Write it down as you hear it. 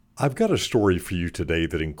I've got a story for you today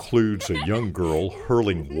that includes a young girl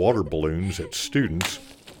hurling water balloons at students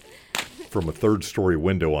from a third-story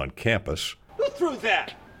window on campus, Who threw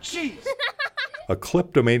that? Jeez! a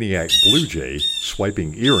kleptomaniac blue jay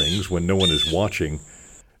swiping earrings when no one is watching,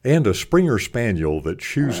 and a Springer Spaniel that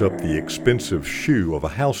chews up the expensive shoe of a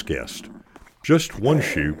house guest. Just one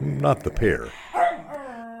shoe, not the pair.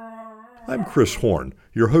 I'm Chris Horn,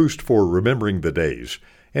 your host for Remembering the Days,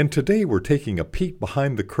 and today we're taking a peek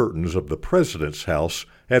behind the curtains of the President's House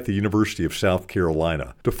at the University of South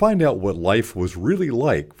Carolina to find out what life was really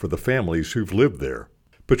like for the families who've lived there.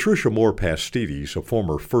 Patricia Moore Pastides, a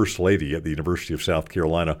former First Lady at the University of South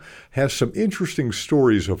Carolina, has some interesting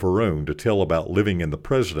stories of her own to tell about living in the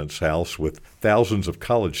President's House with thousands of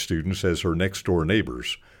college students as her next-door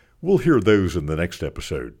neighbors. We'll hear those in the next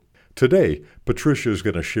episode. Today, Patricia is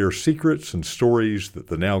going to share secrets and stories that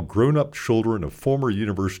the now grown-up children of former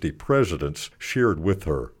university presidents shared with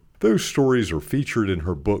her. Those stories are featured in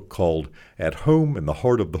her book called At Home in the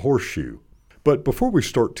Heart of the Horseshoe. But before we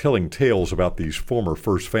start telling tales about these former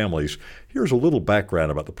First families, here's a little background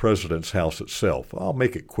about the President's House itself. I'll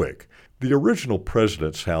make it quick. The original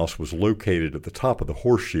President's House was located at the top of the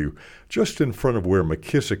Horseshoe, just in front of where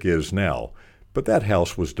McKissick is now, but that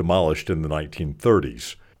house was demolished in the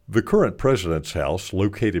 1930s. The current President's House,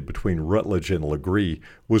 located between Rutledge and Legree,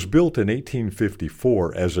 was built in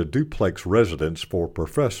 1854 as a duplex residence for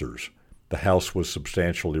professors. The house was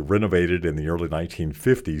substantially renovated in the early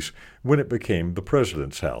 1950s when it became the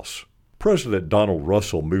President's House. President Donald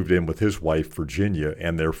Russell moved in with his wife Virginia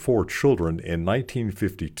and their 4 children in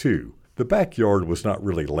 1952. The backyard was not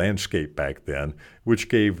really landscaped back then, which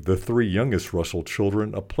gave the 3 youngest Russell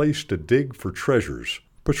children a place to dig for treasures.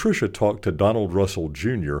 Patricia talked to Donald Russell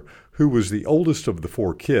Jr., who was the oldest of the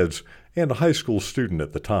 4 kids and a high school student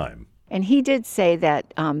at the time. And he did say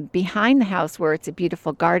that behind the house, where it's a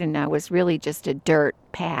beautiful garden now, was really just a dirt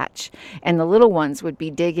patch. And the little ones would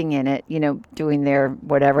be digging in it, doing their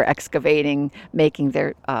whatever, excavating, making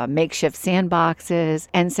their makeshift sandboxes.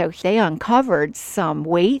 And so they uncovered some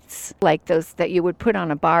weights, like those that you would put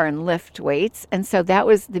on a bar and lift weights. And so that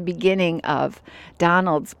was the beginning of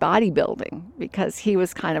Donald's bodybuilding, because he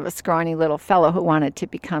was kind of a scrawny little fellow who wanted to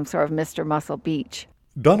become sort of Mr. Muscle Beach.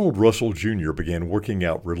 Donald Russell Jr. began working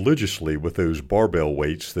out religiously with those barbell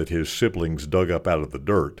weights that his siblings dug up out of the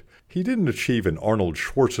dirt. He didn't achieve an Arnold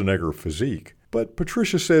Schwarzenegger physique, but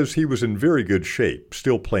Patricia says he was in very good shape,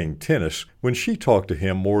 still playing tennis, when she talked to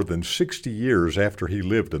him more than 60 years after he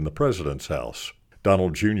lived in the President's House.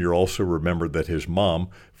 Donald Jr. also remembered that his mom,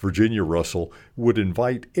 Virginia Russell, would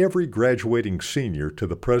invite every graduating senior to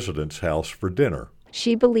the President's House for dinner.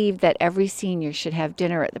 She believed that every senior should have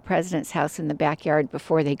dinner at the President's House in the backyard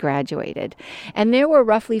before they graduated. And there were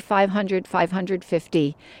roughly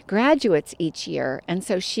 550 graduates each year. And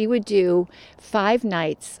so she would do 5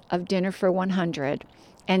 nights of dinner for 100.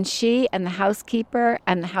 And she and the housekeeper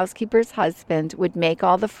and the housekeeper's husband would make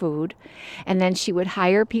all the food. And then she would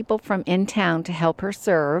hire people from in town to help her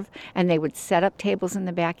serve. And they would set up tables in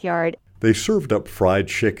the backyard. They served up fried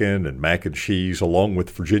chicken and mac and cheese along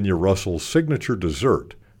with Virginia Russell's signature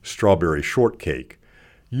dessert, strawberry shortcake.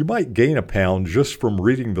 You might gain a pound just from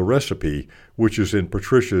reading the recipe, which is in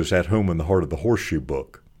Patricia's At Home in the Heart of the Horseshoe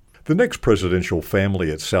book. The next presidential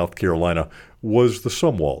family at South Carolina was the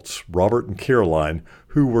Sumwalts, Robert and Caroline,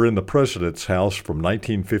 who were in the President's House from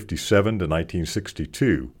 1957 to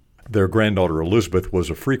 1962. Their granddaughter Elizabeth was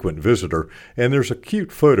a frequent visitor, and there's a cute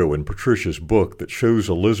photo in Patricia's book that shows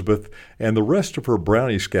Elizabeth and the rest of her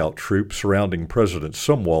Brownie Scout troop surrounding President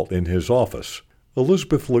Sumwalt in his office.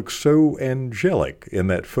 Elizabeth looks so angelic in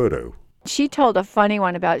that photo. She told a funny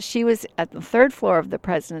one about she was at the 3rd floor of the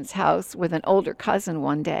President's House with an older cousin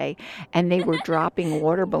one day, and they were dropping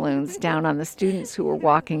water balloons down on the students who were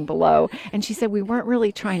walking below. And she said, we weren't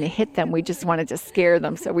really trying to hit them. We just wanted to scare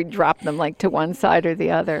them, so we dropped them like to one side or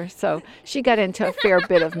the other. So she got into a fair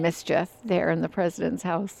bit of mischief there in the President's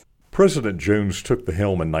House. President Jones took the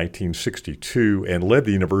helm in 1962 and led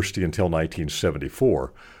the university until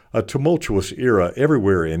 1974. A tumultuous era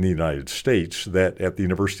everywhere in the United States that at the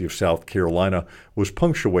University of South Carolina was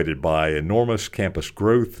punctuated by enormous campus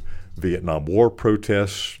growth, Vietnam War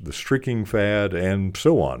protests, the streaking fad, and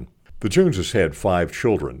so on. The Joneses had 5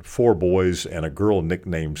 children, 4 boys and a girl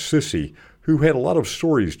nicknamed Sissy, who had a lot of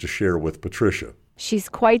stories to share with Patricia. She's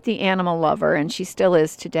quite the animal lover, and she still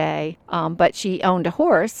is today. But she owned a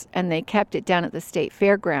horse, and they kept it down at the state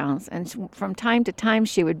fairgrounds. And from time to time,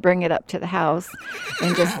 she would bring it up to the house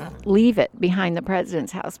and just leave it behind the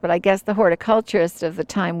President's House. But I guess the horticulturist of the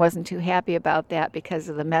time wasn't too happy about that because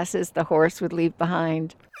of the messes the horse would leave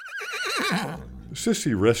behind.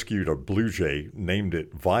 Sissy rescued a blue jay, named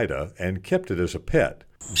it Vida, and kept it as a pet.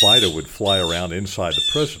 Vida would fly around inside the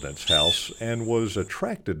president's house and was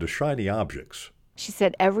attracted to shiny objects. She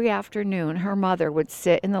said every afternoon her mother would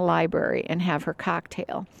sit in the library and have her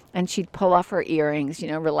cocktail, and she'd pull off her earrings,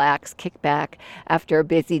 relax, kick back after a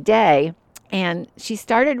busy day. And she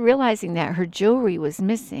started realizing that her jewelry was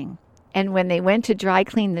missing. And when they went to dry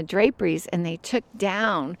clean the draperies and they took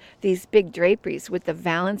down these big draperies with the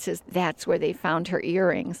valances, that's where they found her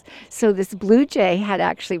earrings. So this blue jay had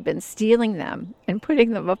actually been stealing them and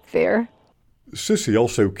putting them up there. Sissy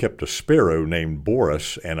also kept a sparrow named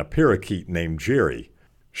Boris and a parakeet named Jerry.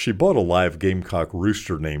 She bought a live gamecock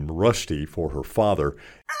rooster named Rusty for her father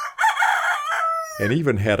and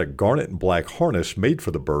even had a garnet and black harness made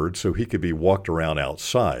for the bird so he could be walked around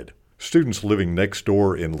outside. Students living next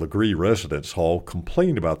door in Legree Residence Hall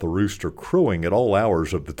complained about the rooster crowing at all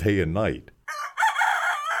hours of the day and night.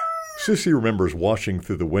 Sissy remembers watching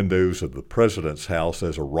through the windows of the president's house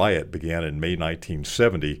as a riot began in May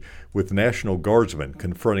 1970 with National Guardsmen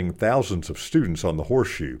confronting thousands of students on the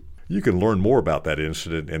Horseshoe. You can learn more about that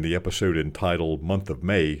incident in the episode entitled Month of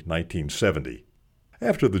May, 1970.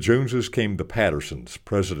 After the Joneses came the Pattersons,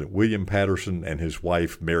 President William Patterson and his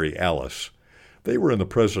wife Mary Alice. They were in the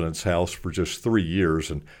president's house for just 3 years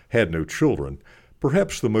and had no children.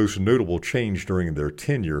 Perhaps the most notable change during their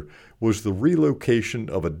tenure was the relocation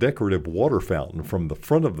of a decorative water fountain from the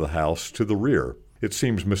front of the house to the rear. It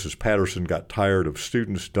seems Mrs. Patterson got tired of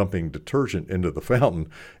students dumping detergent into the fountain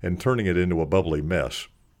and turning it into a bubbly mess.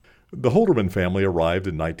 The Holderman family arrived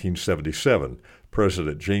in 1977.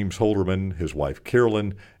 President James Holderman, his wife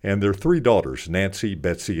Carolyn, and their 3 daughters, Nancy,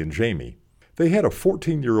 Betsy, and Jamie. They had a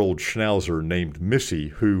 14-year-old schnauzer named Missy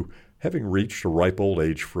who, having reached a ripe old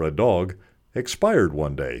age for a dog, expired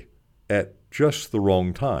one day at just the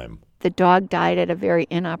wrong time. The dog died at a very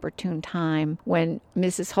inopportune time when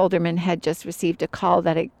Mrs. Holderman had just received a call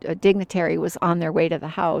that a dignitary was on their way to the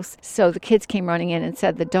house. So the kids came running in and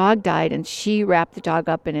said the dog died, and she wrapped the dog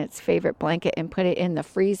up in its favorite blanket and put it in the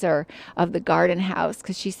freezer of the garden house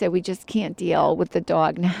because she said, we just can't deal with the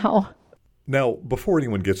dog now. Now, before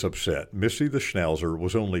anyone gets upset, Missy the Schnauzer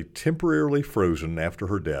was only temporarily frozen after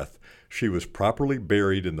her death. She was properly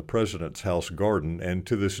buried in the president's house garden and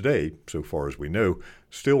to this day, so far as we know,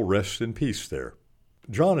 still rests in peace there.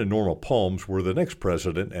 John and Norma Palms were the next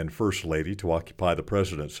president and first lady to occupy the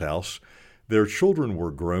president's house. Their children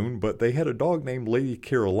were grown, but they had a dog named Lady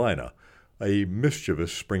Carolina, a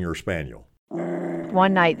mischievous Springer Spaniel.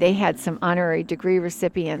 One night they had some honorary degree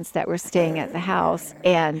recipients that were staying at the house,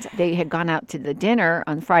 and they had gone out to the dinner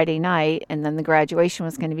on Friday night, and then the graduation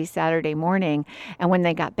was going to be Saturday morning. And when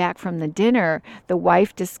they got back from the dinner, the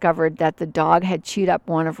wife discovered that the dog had chewed up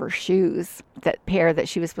one of her shoes, that pair that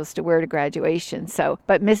she was supposed to wear to graduation.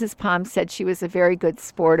 But Mrs. Palm said she was a very good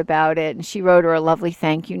sport about it, and she wrote her a lovely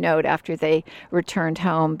thank you note after they returned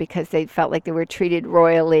home because they felt like they were treated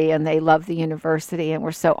royally and they loved the university and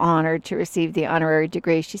were so honored to receive the honorary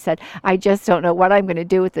degree. She said, I just don't know what I'm going to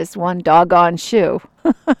do with this one doggone shoe.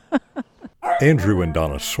 Andrew and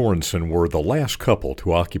Donna Sorensen were the last couple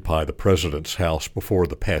to occupy the president's house before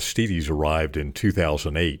the Pastides arrived in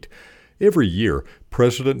 2008. Every year,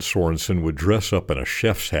 President Sorensen would dress up in a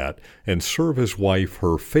chef's hat and serve his wife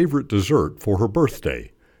her favorite dessert for her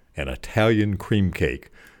birthday, an Italian cream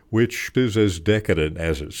cake, which is as decadent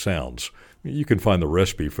as it sounds. You can find the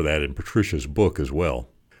recipe for that in Patricia's book as well.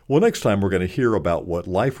 Well, next time we're going to hear about what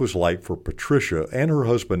life was like for Patricia and her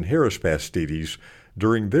husband Harris Pastides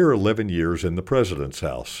during their 11 years in the president's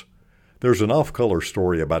house. There's an off-color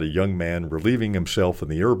story about a young man relieving himself in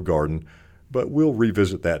the herb garden, but we'll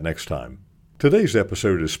revisit that next time. Today's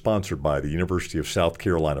episode is sponsored by the University of South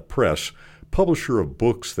Carolina Press, publisher of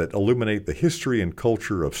books that illuminate the history and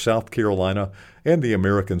culture of South Carolina and the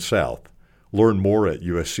American South. Learn more at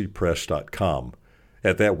uscpress.com.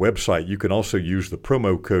 At that website, you can also use the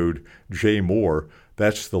promo code JMOORE,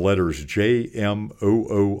 that's the letters JMOORE,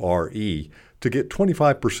 to get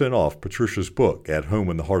 25% off Patricia's book, At Home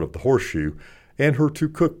in the Heart of the Horseshoe, and her 2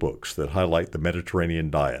 cookbooks that highlight the Mediterranean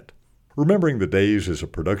diet. Remembering the Days is a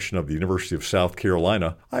production of the University of South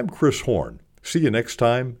Carolina. I'm Chris Horn. See you next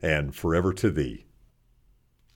time, and forever to thee.